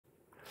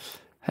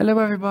Hello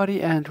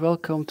everybody and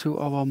welcome to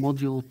our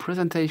module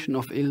presentation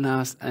of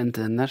ILNAS and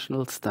the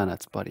National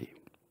Standards Body.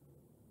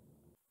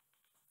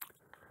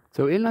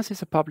 So ILNAS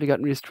is a public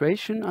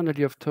administration under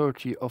the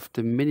authority of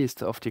the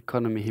Minister of the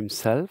Economy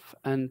himself,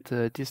 and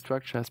this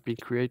structure has been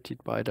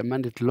created by the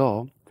amended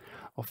law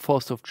of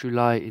 4th of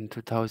July in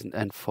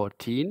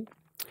 2014.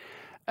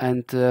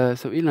 And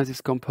so ILNAS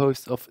is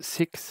composed of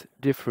 6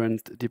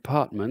 different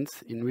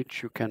departments in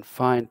which you can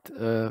find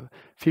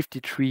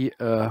 53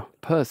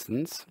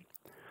 persons.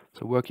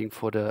 So working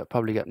for the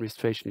public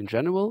administration in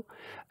general,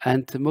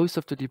 and most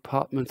of the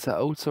departments are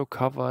also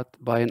covered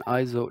by an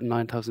ISO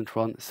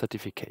 9001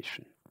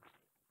 certification.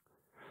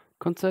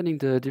 Concerning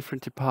the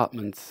different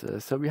departments,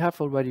 so we have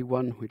already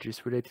one which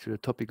is related to the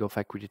topic of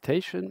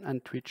accreditation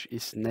and which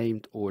is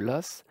named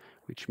OLAS,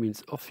 which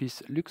means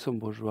Office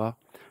Luxembourgeois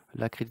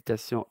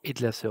l'Accréditation et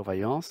de la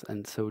Surveillance,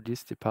 and so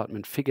this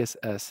department figures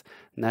as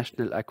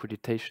national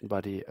accreditation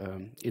body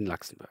in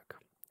Luxembourg.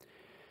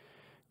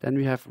 Then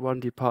we have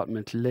one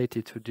department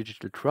related to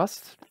digital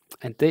trust,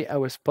 and they are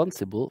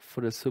responsible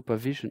for the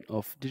supervision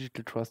of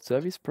digital trust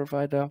service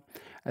provider,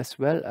 as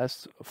well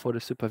as for the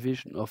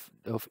supervision of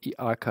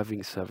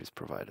e-archiving service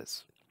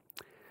providers.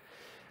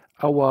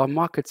 Our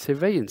market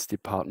surveillance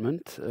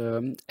department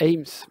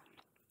aims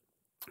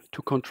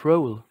to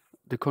control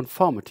the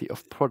conformity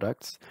of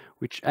products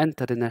which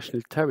enter the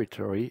national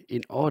territory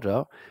in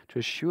order to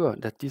assure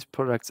that these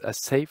products are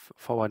safe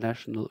for our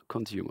national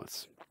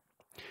consumers.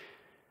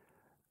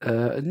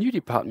 A new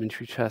department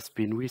which has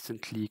been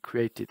recently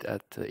created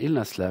at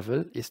ILNAS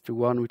level is the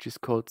one which is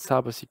called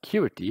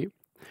cybersecurity,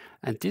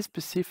 and this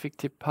specific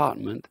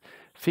department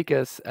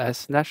figures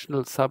as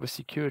National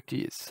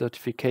Cybersecurity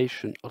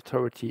Certification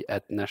Authority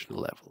at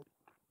national level.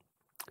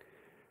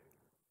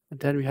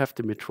 And then we have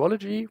the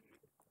metrology,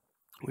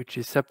 which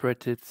is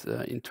separated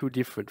in 2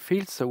 different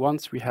fields. So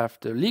once we have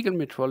the legal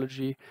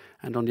metrology,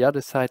 and on the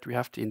other side we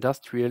have the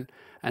industrial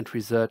and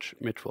research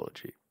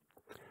metrology.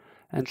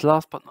 And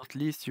last but not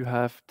least, you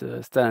have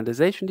the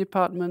Standardization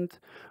Department,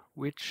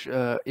 which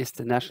is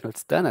the national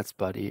standards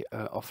body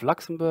of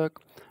Luxembourg,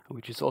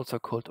 which is also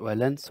called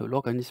OLN, so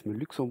l'Organisme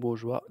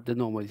Luxembourgeois de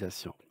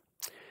Normalisation.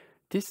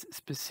 This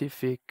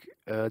specific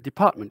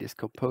department is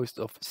composed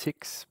of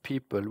 6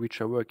 people which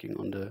are working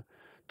on the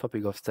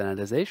topic of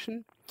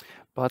standardization,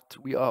 but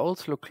we are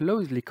also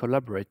closely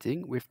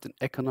collaborating with the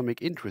economic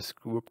interest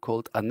group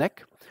called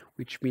ANEC,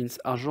 which means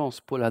Agence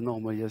pour la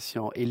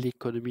Normalisation et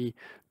l'Économie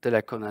de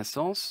la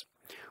Connaissance,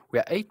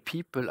 where 8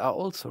 people are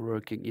also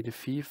working in the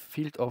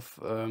field of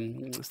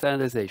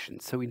standardization.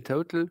 So in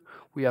total,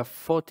 we have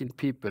 14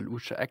 people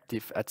which are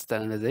active at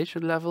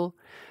standardization level,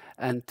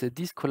 and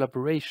this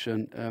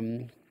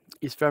collaboration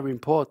is very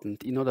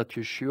important in order to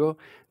ensure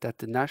that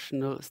the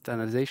national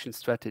standardization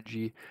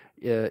strategy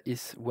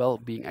is well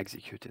being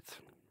executed.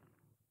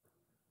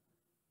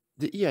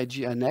 The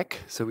GIE ANEC,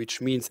 so which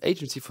means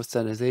Agency for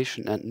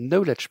Standardization and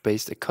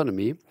Knowledge-Based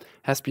Economy,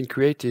 has been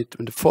created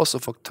on the 4th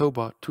of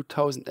October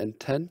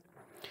 2010,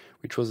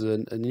 which was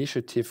an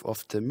initiative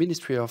of the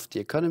Ministry of the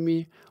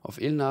Economy, of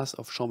ILNAS,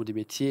 of Chambre des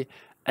Métiers,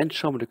 and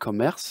Chambre de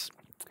Commerce.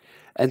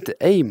 And the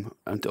aim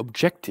and the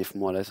objective,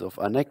 more or less, of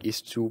ANEC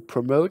is to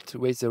promote,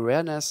 raise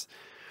awareness,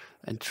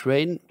 and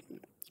train,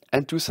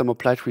 and do some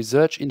applied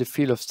research in the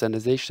field of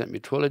standardization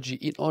and metrology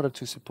in order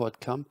to support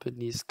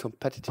companies'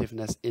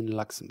 competitiveness in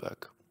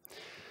Luxembourg.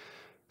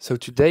 So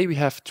today we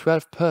have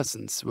 12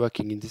 persons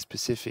working in this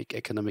specific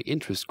economic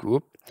interest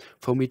group,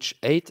 from which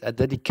 8 are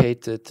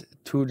dedicated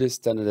to the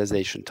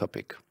standardization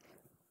topic.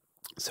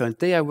 So and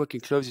they are working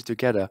closely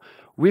together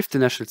with the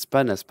National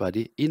Standards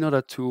Body in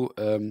order to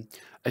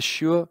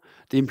assure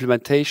the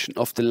implementation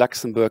of the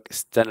Luxembourg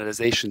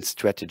standardization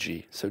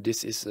strategy. So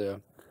this is a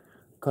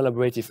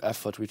collaborative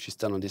effort which is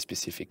done on this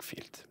specific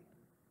field.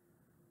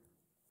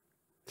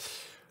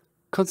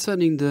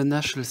 Concerning the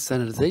national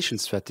standardization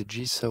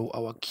strategy, so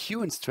our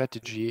current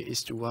strategy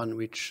is the one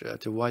which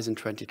the Horizon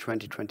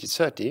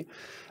 2020-2030,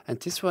 and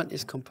this one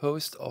is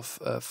composed of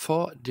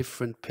 4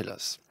 different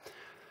pillars.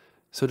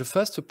 So the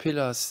first 2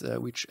 pillars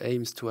which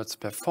aims towards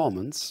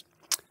performance,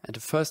 and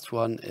the first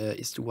one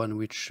is the one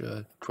which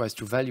tries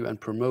to value and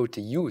promote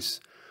the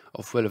use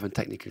of relevant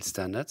technical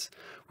standards,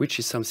 which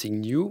is something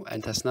new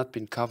and has not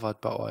been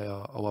covered by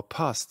our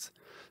past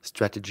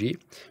strategy,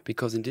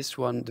 because in this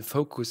one the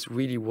focus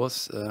really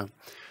was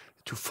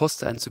to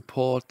foster and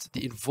support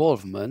the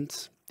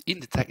involvement in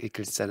the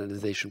technical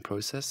standardization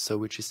process, so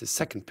which is the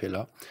second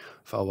pillar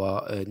of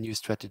our new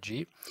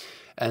strategy.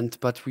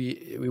 But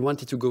we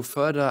wanted to go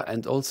further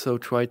and also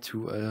try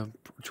to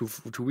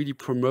really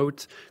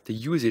promote the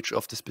usage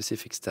of the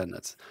specific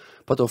standards.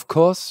 But of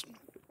course,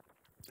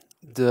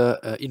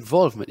 the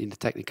involvement in the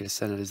technical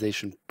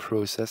standardization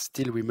process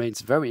still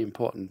remains very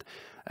important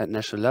at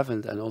national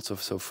level, and also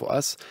so for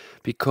us,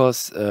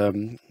 because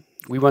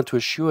we want to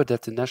assure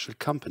that the national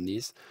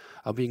companies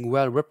are being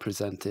well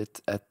represented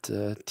at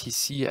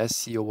TC,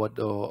 SC or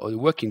the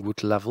working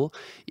group level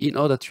in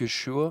order to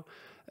assure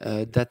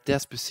that their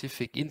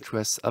specific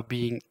interests are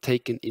being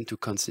taken into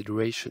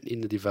consideration in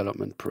the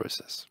development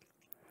process.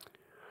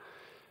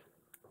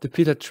 The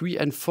pillar 3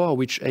 and 4,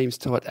 which aims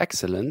toward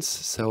excellence.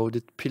 So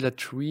the pillar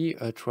 3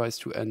 tries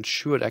to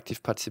ensure the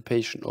active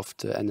participation of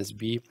the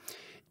NSB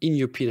in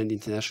European and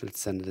international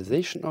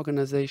standardization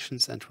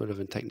organizations and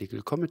relevant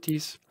technical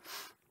committees.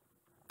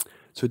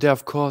 So there,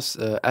 of course,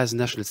 as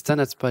national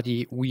standards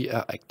body, we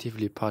are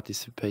actively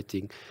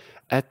participating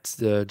at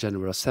the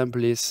General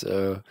Assemblies,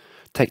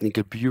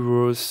 technical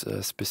bureaus,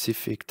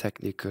 specific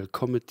technical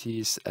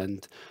committees,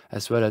 and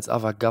as well as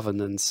other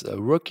governance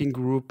working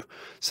group.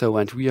 So,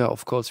 and we are,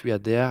 of course, we are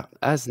there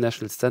as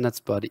national standards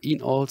body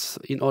in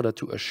order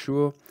to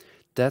assure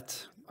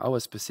that our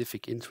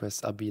specific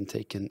interests are being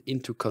taken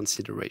into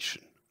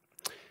consideration.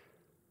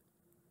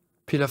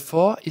 Pillar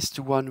 4 is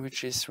the one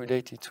which is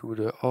related to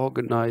the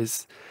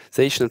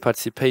organization and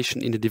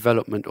participation in the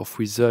development of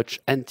research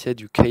and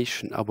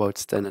education about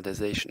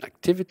standardization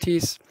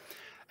activities.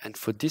 And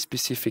for this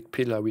specific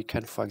pillar, we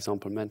can, for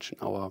example, mention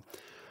our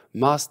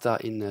Master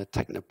in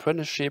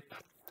Technopreneurship,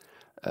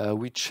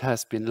 which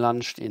has been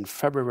launched in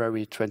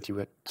February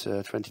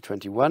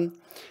 2021,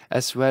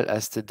 as well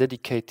as the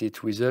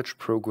dedicated research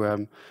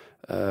program,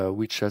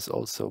 which has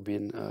also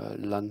been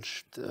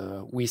launched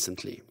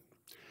recently.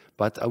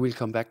 But I will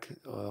come back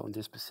on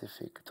this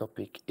specific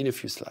topic in a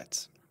few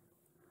slides.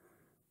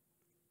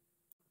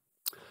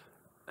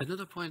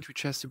 Another point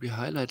which has to be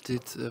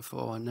highlighted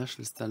for our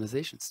National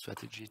Standardization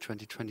Strategy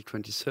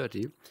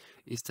 2020-2030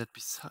 is that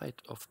beside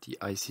of the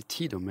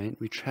ICT domain,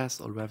 which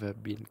has already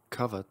been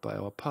covered by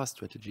our past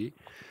strategy,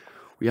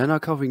 we are now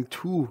covering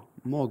two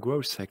more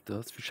growth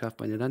sectors which have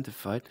been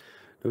identified,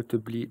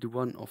 notably the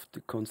one of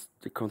the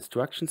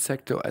construction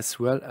sector as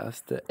well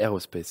as the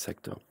aerospace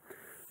sector.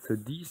 So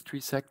these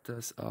three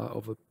sectors are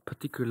of a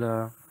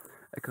particular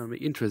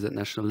economic interest at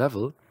national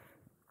level,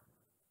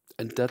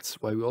 and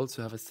that's why we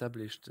also have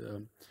established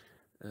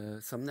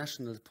some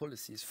national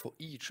policies for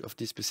each of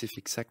this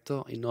specific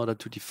sector in order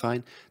to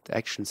define the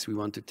actions we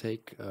want to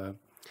take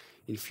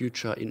in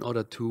future in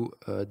order to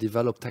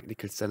develop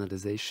technical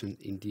standardization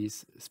in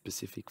these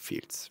specific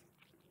fields.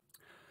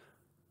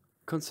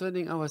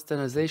 Concerning our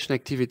standardization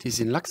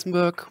activities in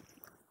Luxembourg,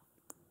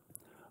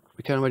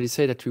 we can already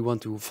say that we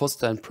want to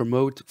foster and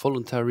promote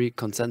voluntary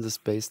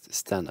consensus-based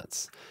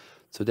standards.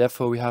 So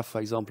therefore we have, for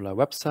example, our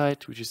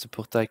website, which is the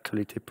portail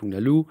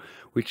qualité.lu,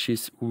 which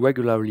is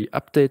regularly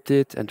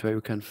updated and where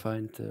you can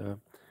find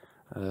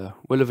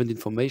relevant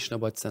information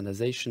about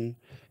standardization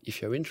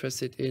if you're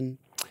interested in.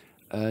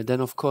 Then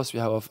of course we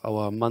have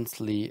our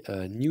monthly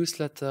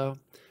newsletter,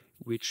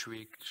 which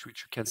you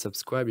can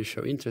subscribe if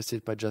you're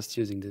interested by just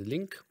using the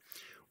link.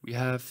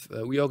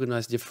 We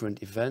organize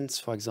different events,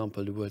 for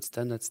example, the World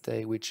Standards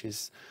Day, which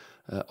is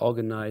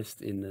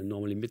organized in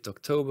normally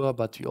mid-October,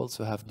 but we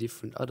also have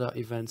different other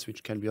events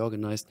which can be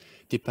organized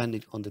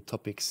depending on the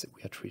topics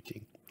we are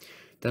treating.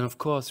 Then, of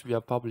course, we are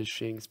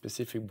publishing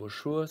specific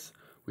brochures,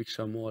 which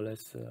are more or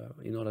less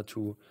in order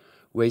to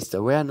raise the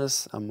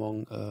awareness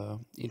among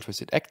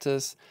interested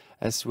actors,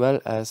 as well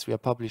as we are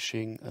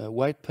publishing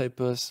white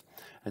papers,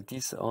 and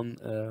these on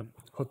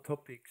hot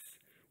topics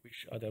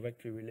which are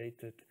directly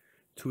related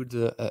to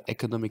the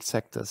economic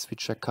sectors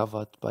which are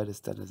covered by the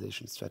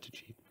standardization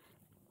strategy.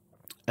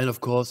 And of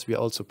course, we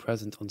are also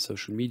present on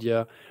social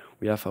media.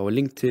 We have our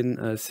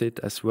LinkedIn site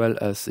as well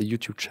as a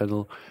YouTube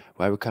channel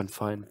where we can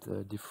find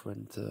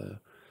different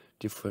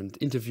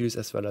interviews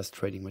as well as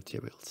training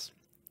materials.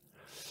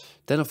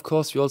 Then, of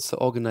course, we also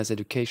organize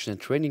education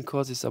and training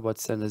courses about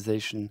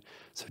standardization.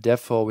 So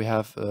therefore, we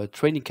have a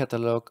training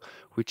catalog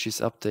which is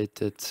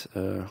updated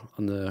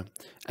on an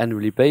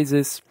annually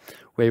basis,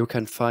 where you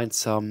can find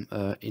some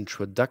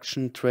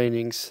introduction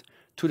trainings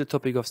to the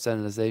topic of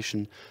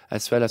standardization,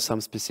 as well as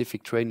some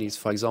specific trainings,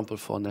 for example,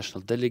 for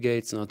national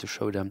delegates, in order to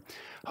show them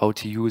how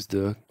to use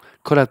the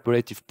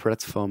collaborative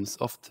platforms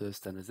of the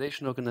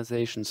standardization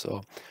organizations,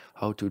 or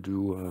how to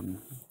do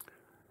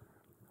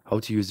how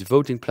to use the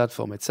voting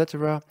platform,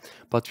 etc.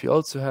 But we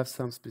also have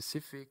some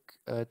specific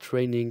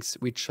trainings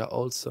which are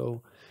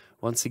also,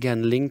 once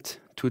again, linked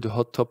to the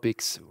hot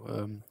topics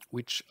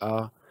which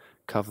are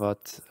covered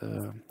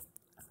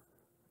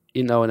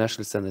in our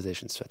national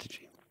standardization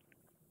strategy.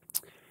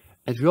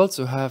 And we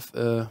also have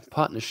a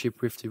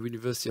partnership with the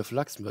University of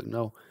Luxembourg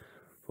now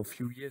for a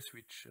few years,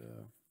 which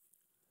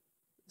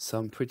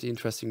some pretty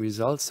interesting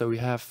results. So we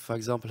have, for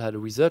example, had a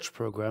research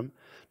program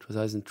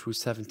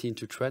 2017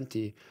 to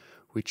 20,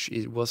 which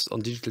was on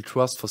digital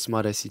trust for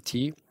smart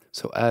ICT.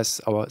 So as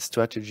our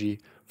strategy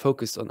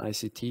focused on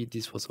ICT,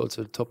 this was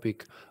also a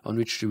topic on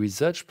which the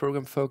research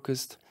program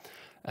focused.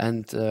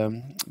 And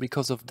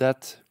because of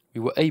that,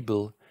 we were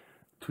able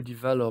to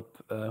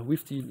develop,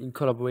 in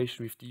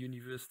collaboration with the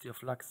University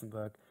of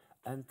Luxembourg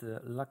and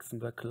the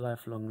Luxembourg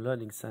Lifelong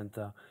Learning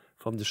Center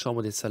from the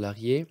Chambre des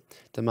Salariés,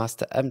 the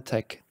Master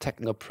MTech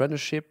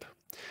Technopreneurship,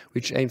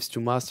 which aims to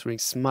mastering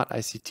smart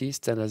ICT,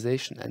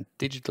 standardization and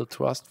digital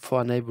trust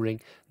for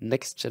enabling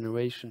next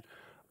generation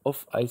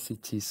of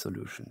ICT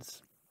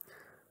solutions.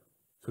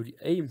 So the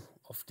aim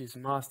of this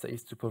master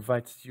is to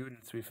provide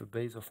students with a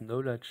base of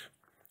knowledge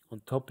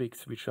on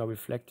topics which are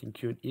reflecting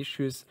current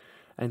issues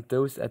and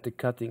those at the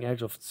cutting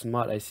edge of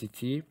smart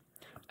ICT,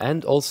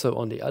 And also,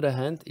 on the other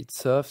hand, it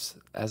serves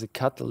as a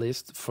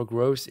catalyst for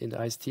growth in the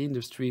ICT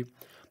industry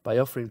by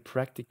offering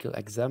practical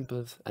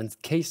examples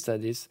and case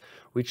studies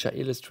which are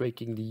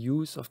illustrating the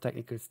use of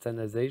technical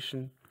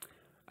standardization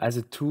as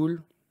a tool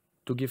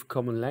to give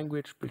common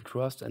language, build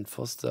trust, and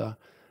foster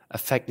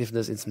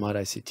effectiveness in smart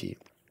ICT.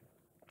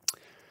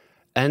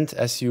 And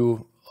as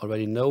you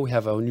already know, we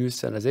have our new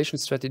standardization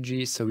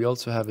strategy. So we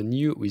also have a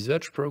new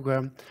research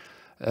program,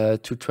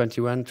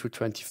 2021 to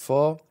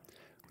 24,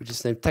 which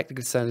is named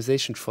Technical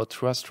Standardization for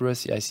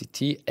Trustworthy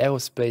ICT,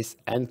 Aerospace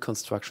and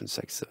Construction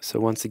Sector. So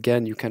once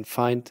again, you can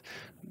find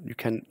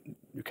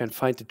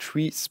the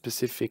three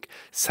specific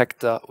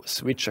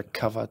sectors which are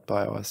covered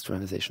by our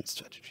standardization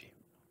strategy.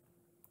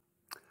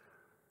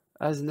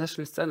 As a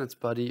national standards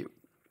body,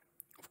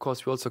 of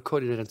course, we also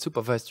coordinate and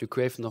supervise the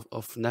creation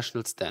of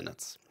national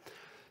standards.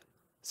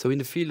 So in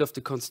the field of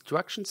the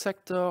construction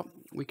sector,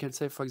 we can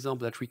say, for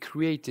example, that we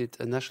created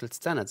a national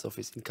standards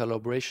office in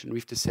collaboration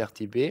with the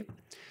CRTB.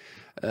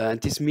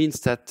 And this means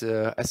that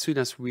as soon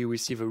as we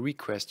receive a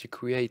request to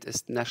create a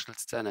national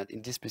standard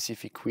in this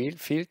specific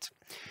field,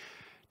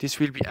 this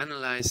will be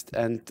analyzed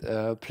and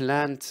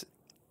planned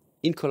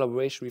in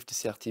collaboration with the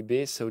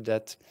CRTB so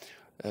that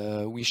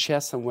we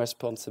share some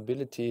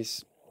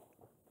responsibilities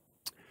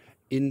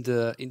in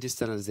the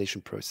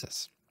standardization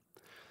process.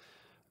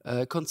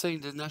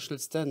 Concerning the national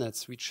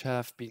standards which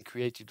have been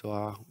created or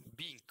are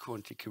being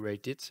currently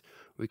created,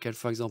 we can,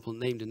 for example,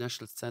 name the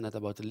national standard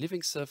about the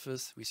living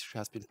surface, which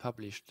has been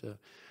published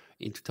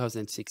in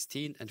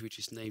 2016 and which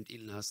is named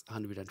ILNAS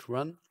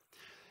 101.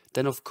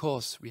 Then, of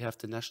course, we have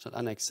the national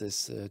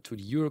annexes to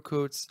the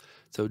Eurocodes.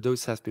 So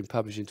those have been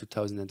published in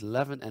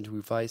 2011 and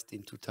revised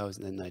in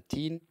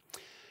 2019.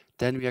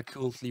 Then we are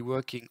currently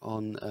working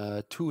on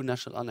two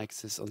national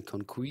annexes on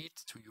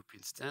concrete to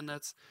European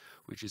standards,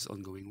 which is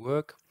ongoing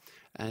work.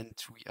 And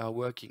we are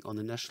working on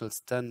a national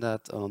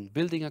standard on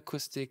building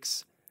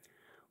acoustics,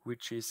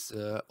 which is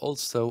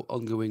also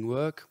ongoing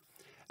work,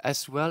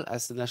 as well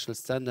as the national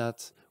standard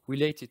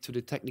related to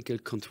the technical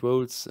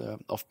controls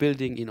of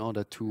building in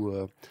order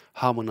to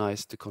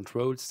harmonize the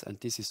controls. And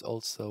this is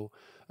also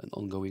an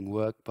ongoing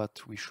work,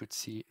 but we should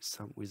see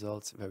some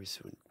results very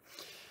soon.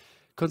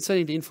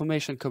 Concerning the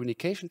information and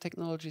communication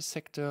technology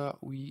sector,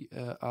 we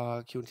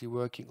are currently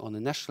working on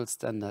a national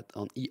standard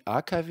on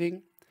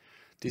e-archiving.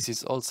 This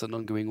is also an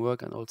ongoing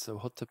work and also a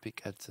hot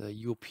topic at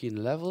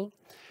European level.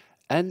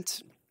 And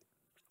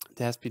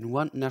there has been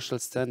one national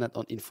standard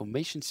on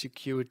information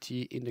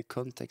security in the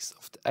context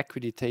of the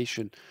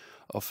accreditation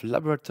of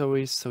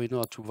laboratories. So in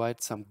order to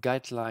provide some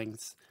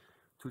guidelines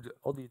to the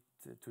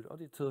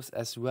auditors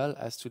as well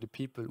as to the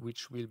people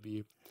which will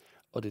be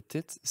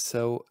audited.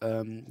 So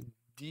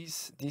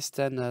this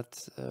standard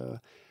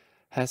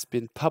has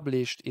been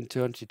published in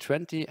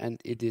 2020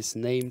 and it is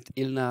named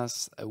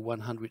ILNAS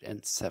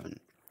 107.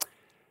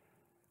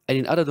 And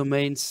in other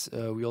domains,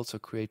 we also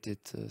created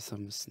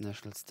some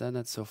national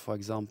standards. So, for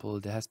example,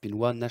 there has been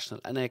one national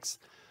annex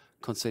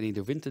concerning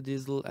the winter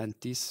diesel, and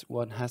this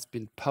one has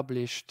been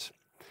published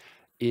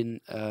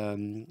in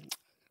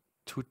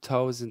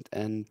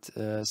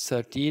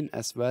 2013,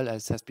 as well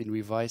as has been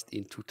revised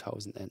in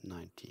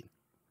 2019.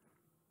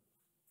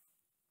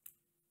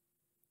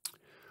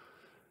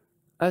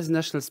 As a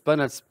national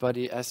standards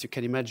body, as you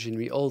can imagine,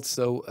 we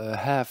also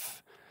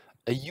have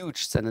a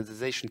huge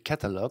standardization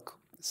catalog.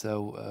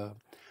 So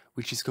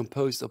which is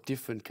composed of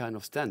different kind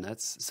of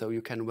standards. So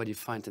you can already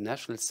find the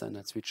national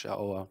standards, which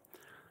are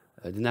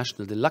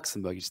the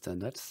Luxembourg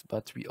standards,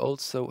 but we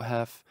also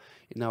have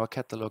in our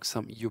catalog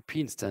some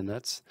European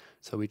standards,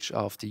 so which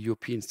are of the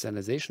European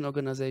standardization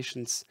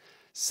organizations,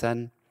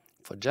 SAN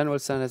for general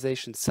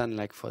standardization, SAN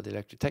for the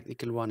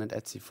electrotechnical one, and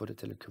ETSI for the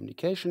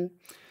telecommunication.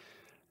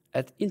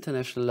 At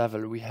international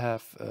level, we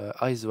have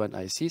ISO and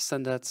IEC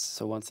standards,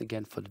 so once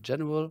again for the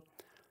general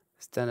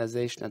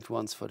standardization and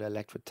ones for the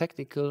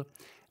electrotechnical.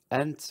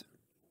 And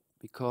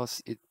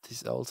because it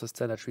is also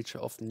standards which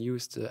are often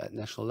used at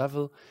national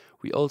level,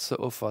 we also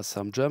offer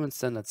some German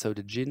standards, so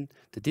the DIN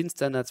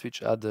standards,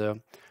 which are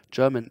the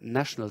German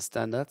national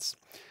standards.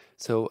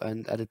 So,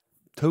 and at a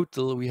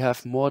total, we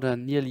have more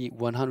than nearly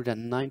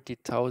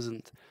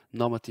 190,000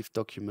 normative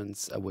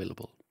documents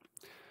available.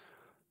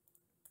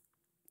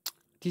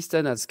 These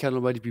standards can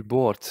already be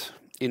bought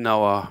in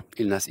our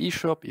ILNAS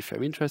eShop if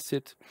you're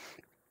interested.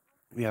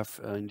 We have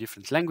in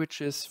different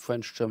languages,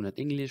 French, German, and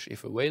English,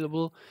 if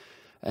available.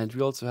 And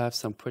we also have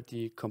some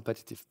pretty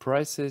competitive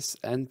prices.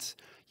 And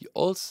you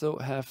also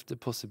have the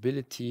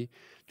possibility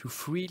to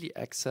freely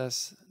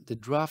access the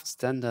draft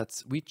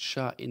standards which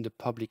are in the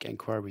public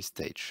inquiry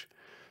stage.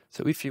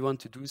 So if you want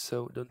to do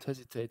so, don't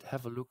hesitate,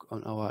 have a look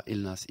on our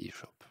ILNAS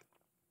eShop.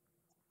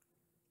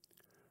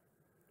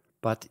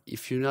 But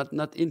if you're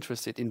not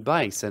interested in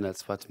buying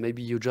standards, but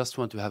maybe you just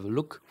want to have a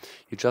look,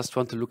 you just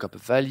want to look up a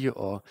value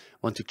or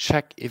want to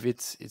check if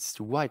it's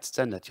the right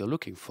standard you're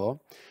looking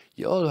for,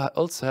 you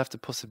also have the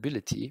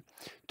possibility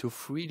to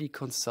freely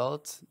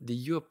consult the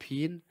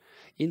European,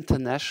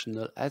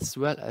 international, as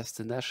well as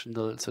the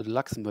national, so the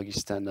Luxembourg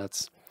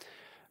standards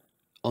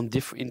in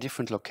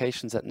different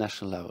locations at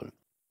national level.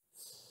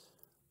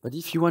 But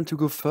if you want to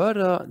go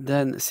further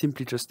than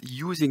simply just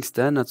using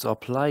standards or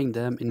applying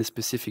them in a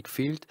specific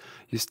field,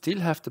 you still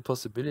have the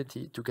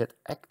possibility to get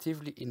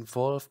actively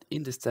involved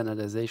in the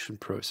standardization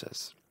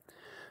process.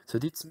 So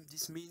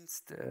this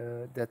means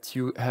that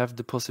you have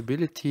the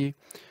possibility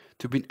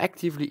to be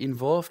actively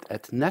involved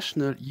at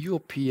national,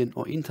 European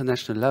or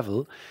international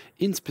level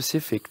in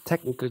specific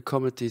technical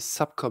committees,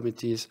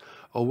 subcommittees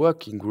or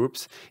working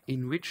groups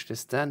in which the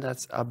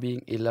standards are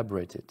being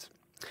elaborated.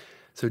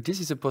 So this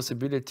is a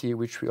possibility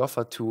which we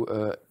offer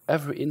to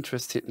every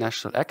interested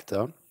national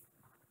actor.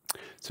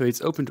 So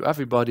it's open to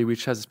everybody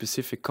which has a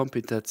specific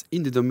competence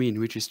in the domain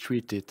which is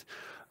treated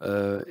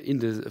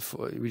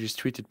which is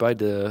treated by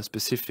the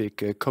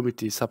specific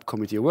committee,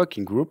 subcommittee, or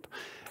working group,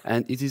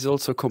 and it is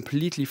also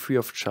completely free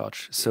of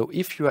charge. So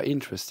if you are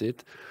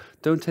interested,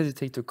 don't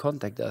hesitate to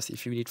contact us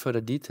if you need further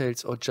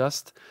details, or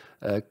just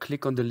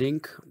click on the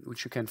link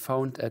which you can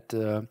find at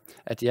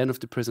the end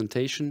of the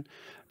presentation,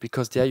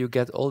 because there you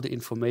get all the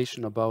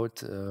information about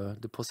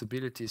the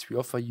possibilities we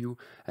offer you,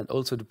 and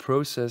also the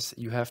process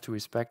you have to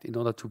respect in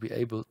order to be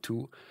able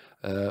to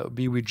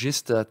be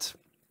registered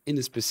in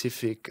a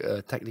specific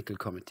technical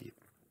committee.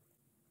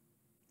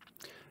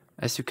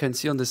 As you can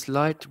see on the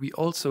slide, we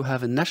also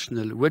have a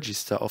national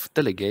register of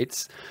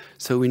delegates,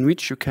 so in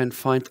which you can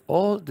find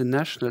all the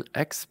national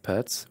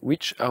experts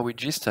which are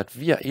registered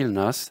via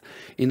ILNAS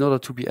in order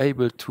to be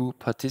able to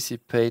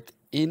participate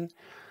in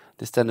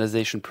the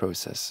standardization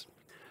process.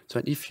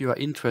 So if you are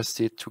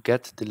interested to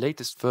get the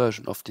latest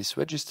version of this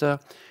register,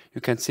 you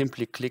can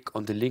simply click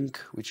on the link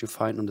which you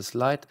find on the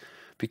slide,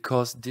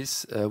 because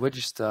this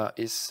register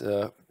is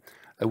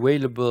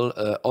available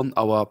on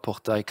our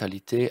Portail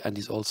Qualité and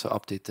is also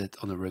updated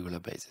on a regular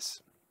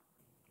basis.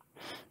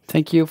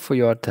 Thank you for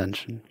your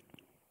attention.